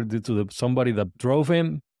wife or to somebody that drove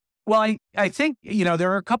him? Well, I think,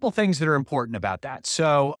 there are a couple things that are important about that.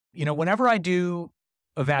 So, whenever I do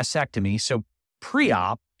a vasectomy, so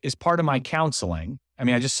pre-op is part of my counseling.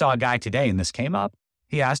 I just saw a guy today and this came up.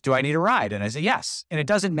 He asked, do I need a ride? And I said, yes. And it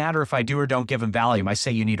doesn't matter if I do or don't give him Valium. I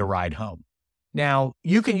say you need a ride home. Now,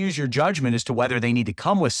 you can use your judgment as to whether they need to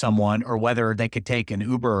come with someone or whether they could take an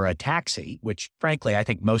Uber or a taxi, which frankly, I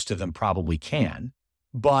think most of them probably can.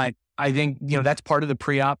 But I think, that's part of the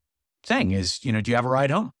pre-op thing is, do you have a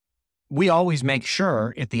ride home? We always make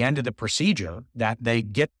sure at the end of the procedure that they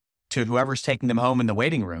get to whoever's taking them home in the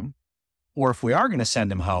waiting room. Or if we are going to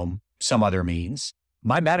send them home some other means,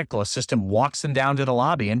 my medical assistant walks them down to the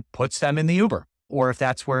lobby and puts them in the Uber. Or if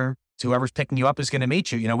that's where whoever's picking you up is going to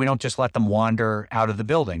meet you, we don't just let them wander out of the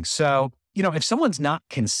building. So, if someone's not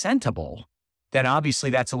consentable, then obviously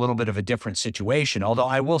that's a little bit of a different situation. Although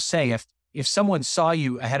I will say if someone saw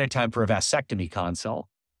you ahead of time for a vasectomy consult,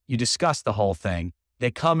 you discuss the whole thing, they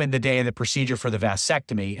come in the day of the procedure for the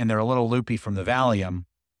vasectomy and they're a little loopy from the Valium.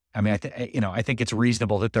 I think it's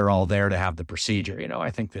reasonable that they're all there to have the procedure. I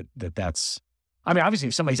think that's, obviously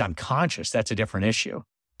if somebody's unconscious, that's a different issue,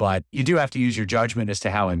 but you do have to use your judgment as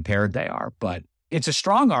to how impaired they are. But it's a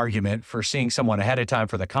strong argument for seeing someone ahead of time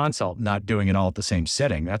for the consult, not doing it all at the same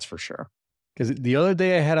sitting. That's for sure. Because the other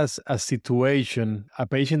day I had a situation, a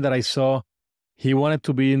patient that I saw, he wanted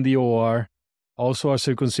to be in the OR, also a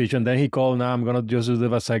circumcision. Then he called, now I'm going to just do the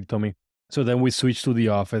vasectomy. So then we switched to the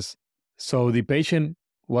office. So the patient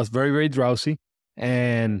was very, very drowsy.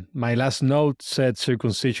 And my last note said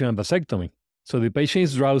circumcision and vasectomy. So the patient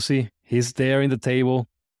is drowsy. He's there in the table.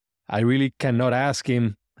 I really cannot ask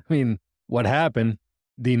him, what happened?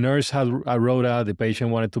 The nurse I wrote out, the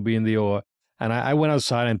patient wanted to be in the OR. And I went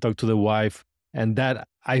outside and talked to the wife. And that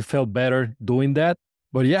I felt better doing that.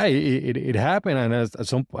 But yeah, it happened. And at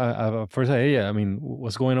some first,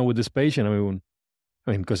 what's going on with this patient?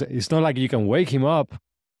 Because it's not like you can wake him up.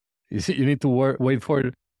 You need to wait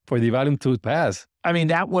for the volume to pass.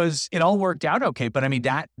 It all worked out okay. But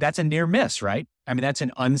that's a near miss, right? That's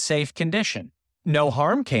an unsafe condition. No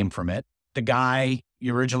harm came from it. The guy,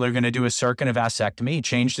 you originally were going to do a circ and a vasectomy. He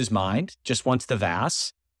changed his mind, just wants the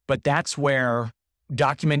vas. But that's where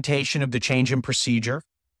documentation of the change in procedure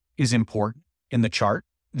is important in the chart.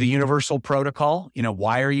 The universal protocol,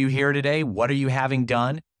 why are you here today? What are you having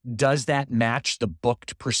done? Does that match the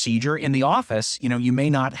booked procedure? In the office, you may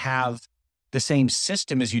not have the same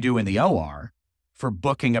system as you do in the OR for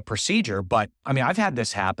booking a procedure. But I've had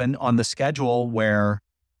this happen on the schedule where,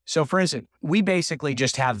 so for instance, we basically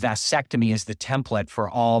just have vasectomy as the template for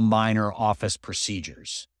all minor office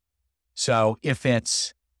procedures. So if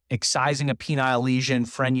it's excising a penile lesion,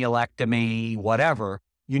 frenulectomy, whatever,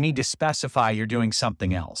 you need to specify you're doing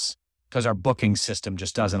something else because our booking system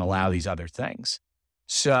just doesn't allow these other things.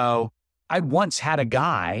 So I once had a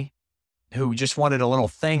guy who just wanted a little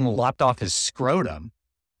thing lopped off his scrotum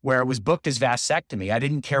where it was booked as vasectomy. I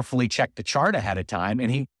didn't carefully check the chart ahead of time.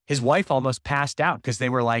 And his wife almost passed out because they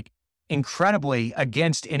were like incredibly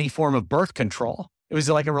against any form of birth control. It was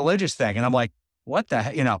like a religious thing. And I'm like, what the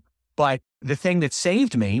heck, But the thing that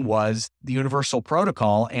saved me was the universal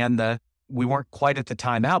protocol and we weren't quite at the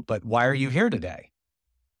timeout, but why are you here today?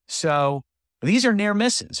 So these are near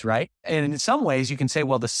misses, right? And in some ways you can say,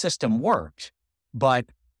 well, the system worked, but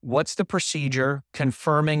what's the procedure?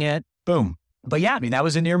 Confirming it, boom. But yeah, that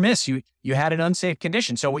was a near miss. You had an unsafe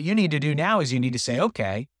condition. So what you need to do now is you need to say,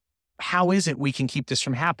 okay, how is it we can keep this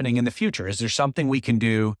from happening in the future? Is there something we can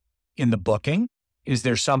do in the booking? Is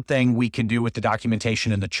there something we can do with the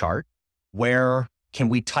documentation in the chart? Where can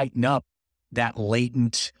we tighten up that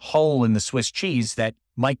latent hole in the Swiss cheese that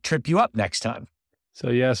might trip you up next time?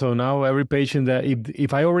 So now every patient that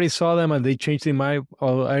if I already saw them and they changed their mind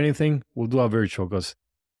or anything, we'll do a virtual because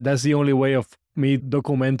that's the only way of me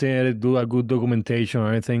documenting it, do a good documentation or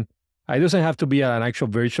anything. It doesn't have to be an actual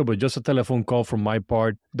virtual, but just a telephone call from my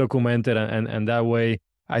part, documented, and that way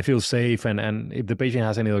I feel safe. And if the patient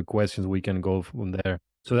has any other questions, we can go from there.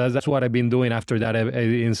 So that's what I've been doing after that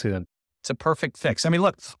incident. It's a perfect fix.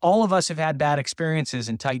 Look, all of us have had bad experiences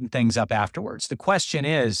and tightened things up afterwards. The question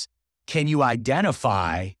is, can you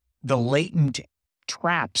identify the latent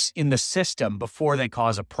traps in the system before they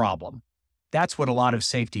cause a problem? That's what a lot of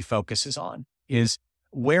safety focuses on, is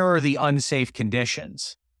where are the unsafe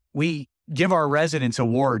conditions? We give our residents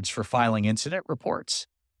awards for filing incident reports,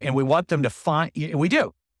 and we want them to find, we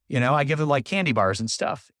do. I give them like candy bars and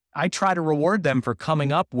stuff. I try to reward them for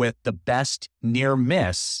coming up with the best near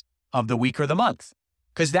miss of the week or the month,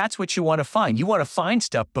 because that's what you want to find. You want to find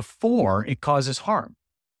stuff before it causes harm.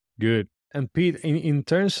 Good. And Pete, in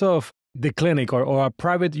terms of the clinic or a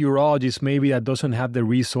private urologist, maybe that doesn't have the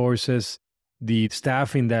resources, the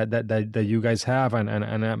staffing that you guys have, and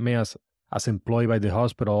I may as employed by the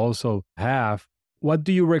hospital also have, what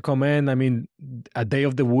do you recommend? A day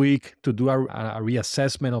of the week to do a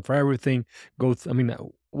reassessment of everything.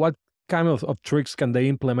 What kind of tricks can they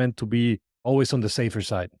implement to be always on the safer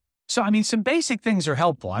side? So, some basic things are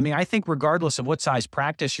helpful. I think regardless of what size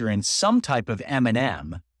practice you're in, some type of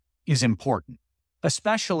M&M is important,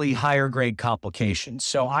 especially higher grade complications.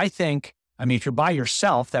 So I think, if you're by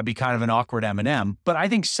yourself, that'd be kind of an awkward M&M, but I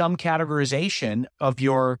think some categorization of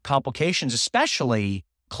your complications, especially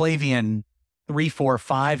Clavian 3, 4,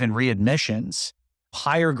 5 and readmissions,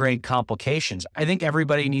 higher grade complications, I think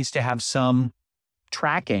everybody needs to have some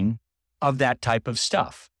tracking of that type of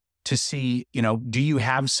stuff to see, do you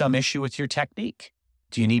have some issue with your technique?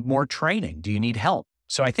 Do you need more training? Do you need help?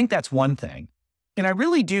 So I think that's one thing. And I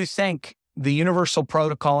really do think the universal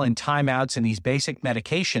protocol and timeouts and these basic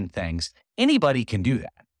medication things, anybody can do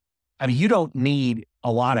that. You don't need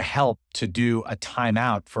a lot of help to do a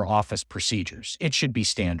timeout for office procedures. It should be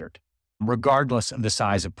standard, regardless of the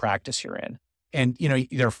size of practice you're in. And,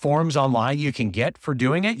 there are forms online you can get for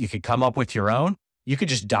doing it. You could come up with your own. You could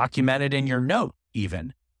just document it in your note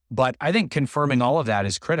even. But I think confirming all of that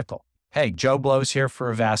is critical. Hey, Joe Blow's here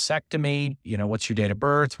for a vasectomy. What's your date of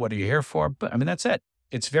birth? What are you here for? But that's it.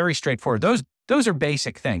 It's very straightforward. Those are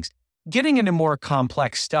basic things. Getting into more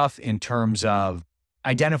complex stuff in terms of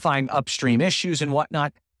identifying upstream issues and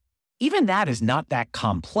whatnot, even that is not that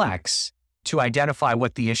complex to identify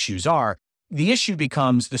what the issues are. The issue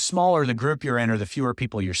becomes the smaller the group you're in or the fewer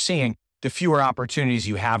people you're seeing, the fewer opportunities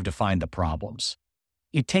you have to find the problems.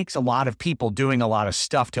 It takes a lot of people doing a lot of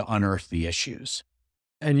stuff to unearth the issues.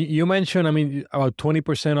 And you mentioned, about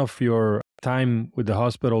 20% of your time with the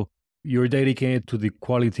hospital, you're dedicated to the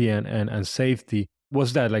quality and safety.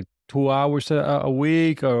 What's that, like 2 hours a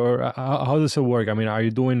week, or how does it work? Are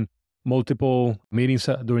you doing multiple meetings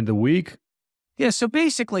during the week? Yeah, so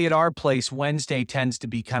basically at our place, Wednesday tends to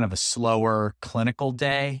be kind of a slower clinical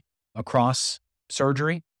day across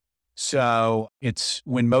surgery. So it's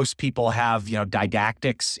when most people have,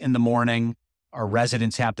 didactics in the morning. Our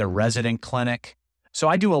residents have their resident clinic. So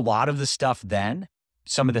I do a lot of the stuff then.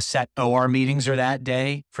 Some of the set OR meetings are that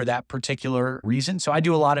day for that particular reason. So I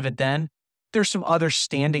do a lot of it then. There's some other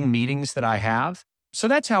standing meetings that I have. So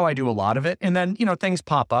that's how I do a lot of it. And then, things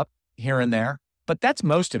pop up here and there. But that's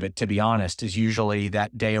most of it, to be honest, is usually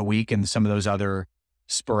that day a week and some of those other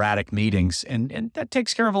sporadic meetings. And that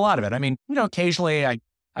takes care of a lot of it. Occasionally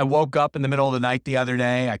I woke up in the middle of the night the other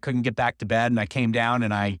day. I couldn't get back to bed and I came down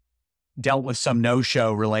and I dealt with some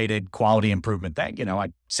no-show related quality improvement thing.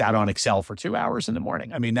 I sat on Excel for 2 hours in the morning.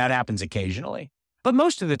 That happens occasionally. But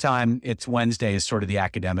most of the time, it's Wednesday is sort of the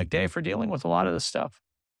academic day for dealing with a lot of this stuff.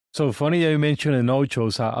 So funny that you mentioned the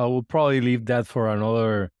no-shows. I will probably leave that for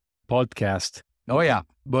another podcast. Oh, yeah.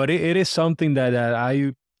 But it is something that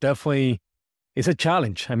I definitely, it's a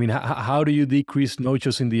challenge. How do you decrease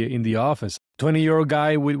no-shows in the office? 20-year-old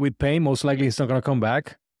guy with pain, most likely he's not going to come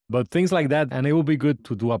back. But things like that, and it will be good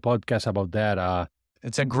to do a podcast about that.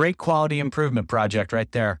 It's a great quality improvement project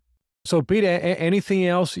right there. So, Pete, anything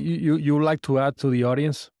else you would like to add to the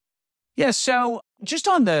audience? Yeah, so just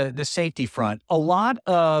on the safety front, a lot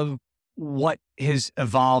of what has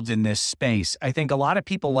evolved in this space, I think a lot of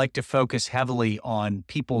people like to focus heavily on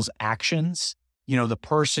people's actions, the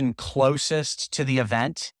person closest to the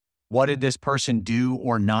event. What did this person do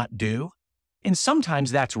or not do? And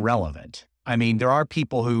sometimes that's relevant. There are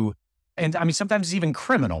people who, and sometimes it's even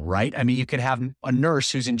criminal, right? You could have a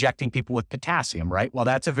nurse who's injecting people with potassium, right? Well,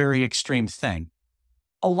 that's a very extreme thing.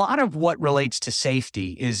 A lot of what relates to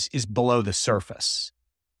safety is below the surface.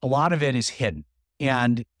 A lot of it is hidden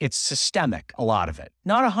and it's systemic, a lot of it.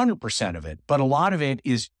 Not 100% of it, but a lot of it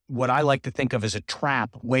is what I like to think of as a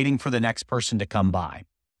trap waiting for the next person to come by.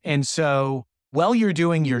 And so while you're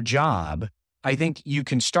doing your job, I think you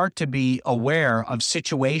can start to be aware of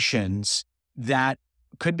situations that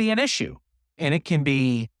could be an issue. And it can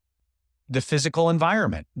be the physical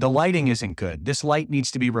environment. The lighting isn't good. This light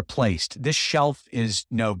needs to be replaced. This shelf is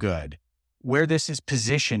no good. Where this is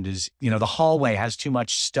positioned is, the hallway has too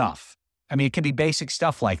much stuff. It can be basic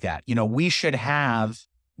stuff like that. We should have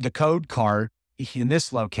the code card in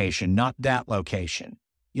this location, not that location.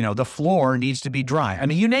 The floor needs to be dry.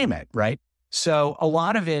 You name it, right? So a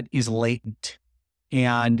lot of it is latent.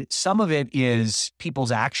 And some of it is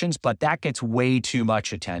people's actions, but that gets way too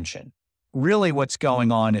much attention. Really what's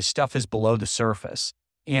going on is stuff is below the surface.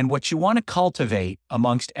 And what you want to cultivate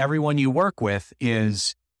amongst everyone you work with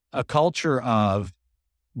is a culture of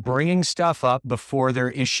bringing stuff up before there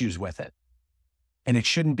are issues with it. And it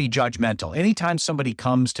shouldn't be judgmental. Anytime somebody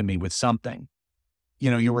comes to me with something,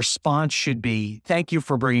 your response should be, thank you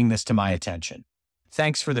for bringing this to my attention.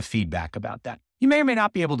 Thanks for the feedback about that. You may or may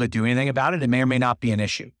not be able to do anything about it. It may or may not be an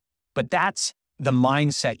issue, but that's the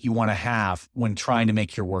mindset you want to have when trying to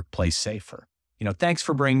make your workplace safer. Thanks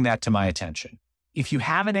for bringing that to my attention. If you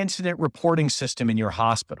have an incident reporting system in your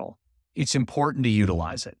hospital, it's important to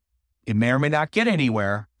utilize it. It may or may not get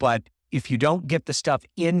anywhere, but if you don't get the stuff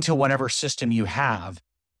into whatever system you have,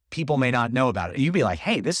 people may not know about it. You'd be like,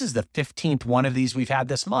 hey, this is the 15th one of these we've had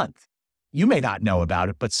this month. You may not know about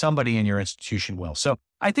it, but somebody in your institution will. So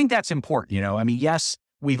I think that's important. Yes,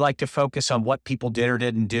 we like to focus on what people did or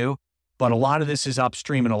didn't do, but a lot of this is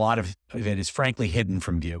upstream and a lot of it is frankly hidden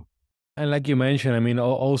from view. And like you mentioned,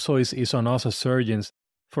 also is on us as surgeons.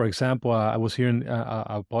 For example, I was hearing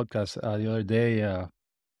a podcast the other day.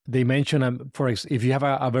 They mentioned, if you have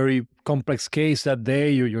a very complex case that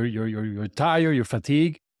day, you're tired, you're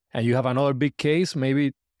fatigued, and you have another big case,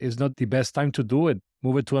 maybe it's not the best time to do it.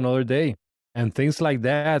 Move it to another day. And things like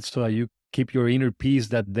that, so that you keep your inner peace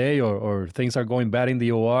that day, or things are going bad in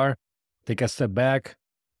the OR, take a step back.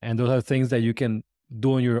 And those are things that you can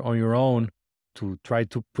do on your own to try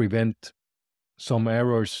to prevent some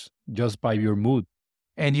errors just by your mood.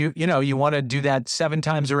 and you want to do that 7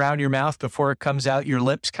 times around your mouth before it comes out your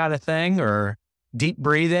lips kind of thing, or deep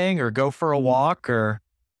breathing, or go for a walk, or,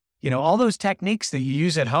 all those techniques that you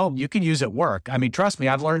use at home, you can use at work. I mean, trust me,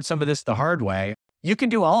 I've learned some of this the hard way. You can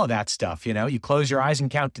do all of that stuff. You close your eyes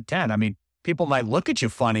and count to 10. I mean, people might look at you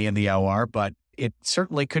funny in the OR, but it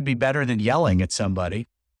certainly could be better than yelling at somebody.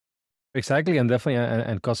 Exactly, and definitely,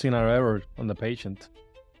 and causing an error on the patient.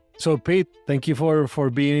 So, Pete, thank you for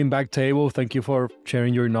being in BackTable. Thank you for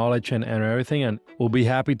sharing your knowledge and everything. And we'll be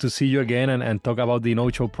happy to see you again and talk about the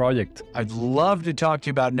No-Show project. I'd love to talk to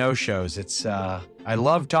you about no-shows. I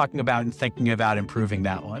love talking about and thinking about improving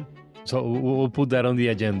that one. So we'll put that on the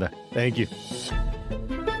agenda. Thank you.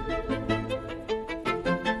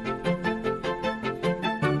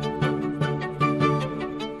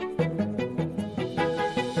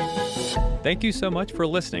 Thank you so much for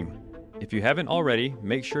listening. If you haven't already,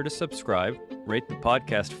 make sure to subscribe, rate the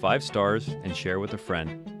podcast 5 stars, and share with a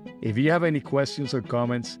friend. If you have any questions or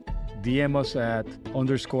comments, DM us at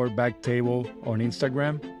 _BackTable on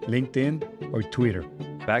Instagram, LinkedIn, or Twitter.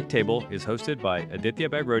 BackTable is hosted by Aditya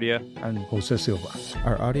Bagrodia and Jose Silva.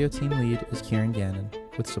 Our audio team lead is Kieran Gannon,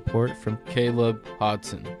 with support from Caleb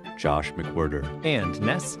Hodson, Josh McWhirter, and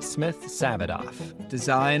Ness Smith-Savadoff.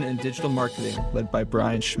 Design and digital marketing led by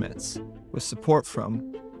Brian Schmitz, with support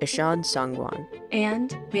from Ishan Sangwan and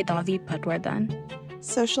Vedavi Patwardhan.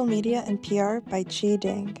 Social media and PR by Chi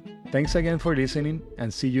Ding. Thanks again for listening,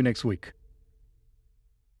 and see you next week.